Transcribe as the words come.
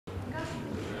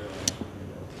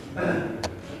富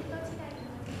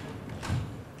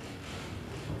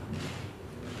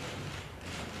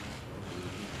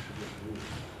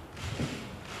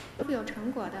有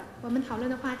成果的。我们讨论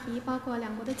的话题包括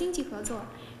两国的经济合作、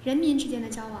人民之间的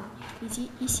交往，以及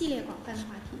一系列广泛的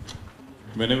话题。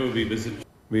Whenever we visit,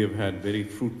 we have had very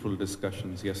fruitful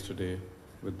discussions yesterday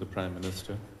with the Prime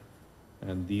Minister,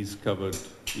 and these covered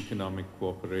economic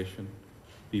cooperation,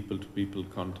 people-to-people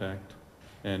contact,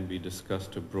 and we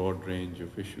discussed a broad range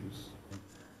of issues.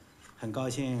 很高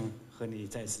兴和你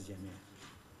再次见面。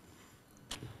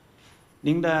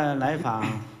您的来访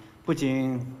不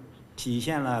仅体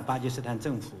现了巴基斯坦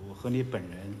政府和你本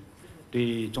人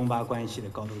对中巴关系的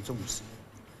高度重视，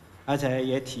而且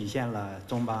也体现了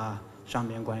中巴双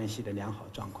边关系的良好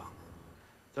状况。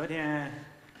昨天，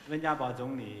温家宝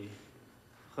总理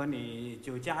和你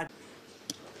就加。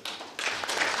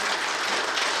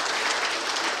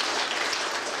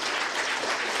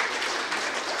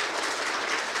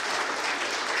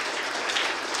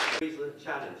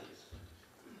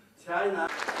China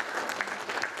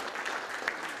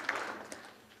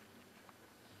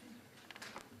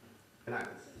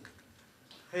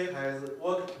he has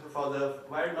worked for the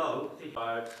very long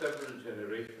by several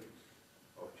generations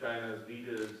of China's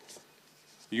leaders.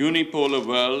 Unipolar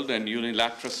world and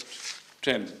unilateralist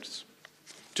trends.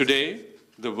 Today,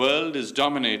 the world is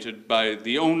dominated by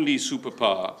the only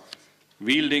superpower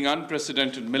wielding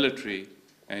unprecedented military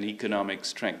and economic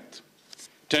strength.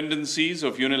 Tendencies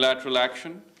of unilateral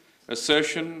action,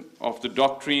 assertion of the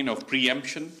doctrine of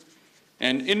preemption,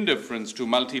 and indifference to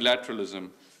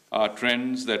multilateralism are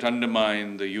trends that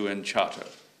undermine the UN Charter.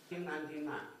 In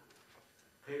 1999,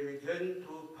 he returned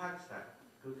to Pakistan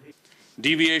to take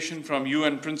Deviation from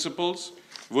UN principles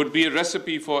would be a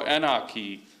recipe for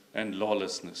anarchy and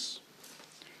lawlessness.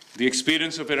 The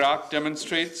experience of Iraq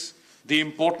demonstrates the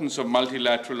importance of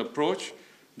multilateral approach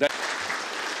that